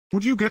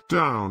Would you get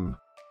down?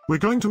 We're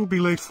going to be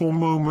late for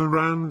Moma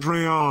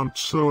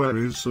Andriantsoa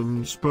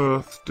Esm's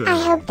birthday. I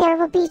hope there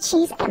will be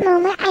cheese at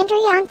Moma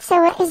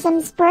Andriantsoa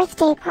Esm's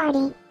birthday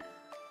party.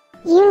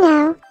 You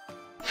know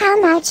how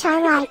much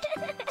I like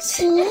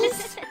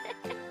cheese.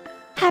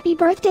 Happy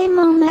birthday,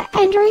 Moma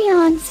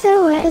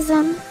Andriantsoa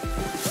Esm.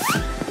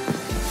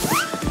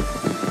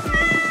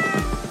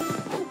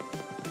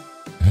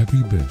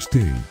 Happy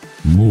birthday,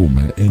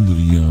 Moma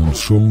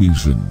Andriantsoa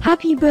Esm.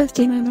 Happy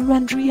birthday,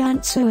 Moma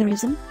Andriantsoa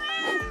Esm.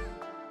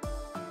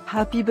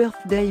 Happy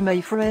birthday,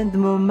 my friend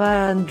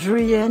Moma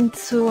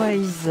Andriantsoa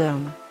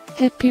Esm.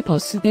 Happy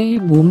birthday,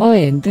 Moma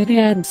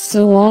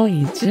Andriantsoa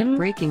Esm.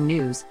 Breaking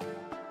news.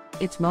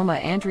 It's Moma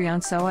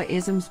Andriantsoa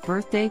Esm's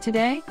birthday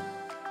today?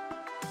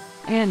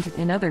 And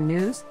in other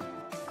news,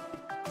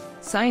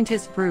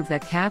 scientists prove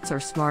that cats are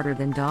smarter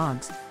than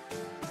dogs.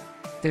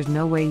 There's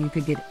no way you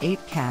could get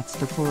 8 cats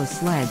to pull a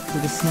sled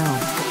through the snow.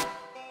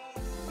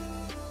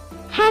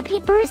 Happy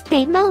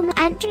birthday, Moma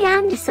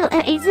Andriantsoa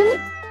Esm.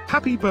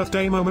 Happy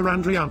birthday, Moma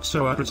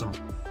Andriantsoa Esm.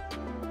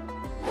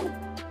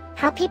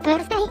 Happy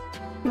birthday,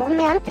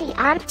 Moma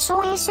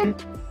Andriantsoa Esm.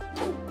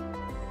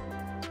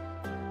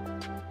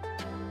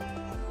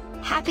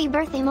 Happy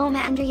birthday, Moma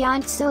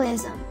Andriantsoa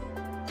Esm.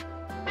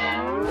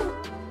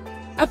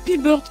 Happy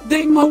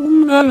birthday,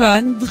 Moma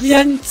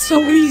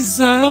Andriantsoa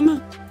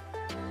Esm.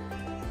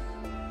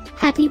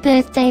 Happy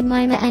birthday,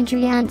 Moma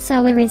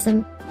Andriantsoa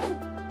Esm.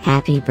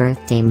 Happy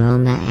birthday,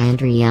 Moma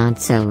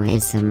Andriantsoa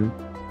Esm.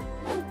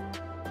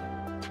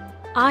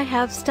 I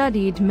have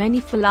studied many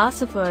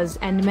philosophers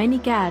and many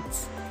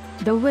cats.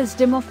 The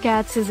wisdom of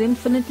cats is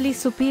infinitely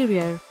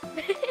superior.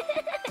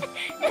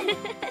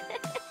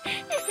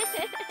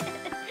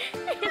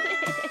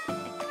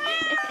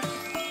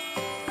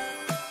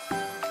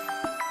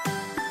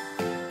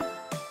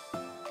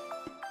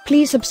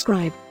 Please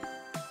subscribe,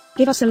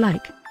 give us a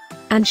like,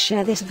 and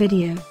share this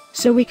video,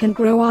 so we can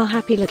grow our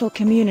happy little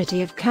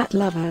community of cat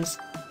lovers.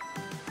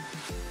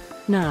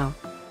 Now,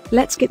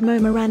 let's get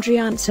Moma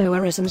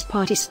Andriantsoa Esm's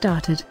party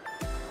started.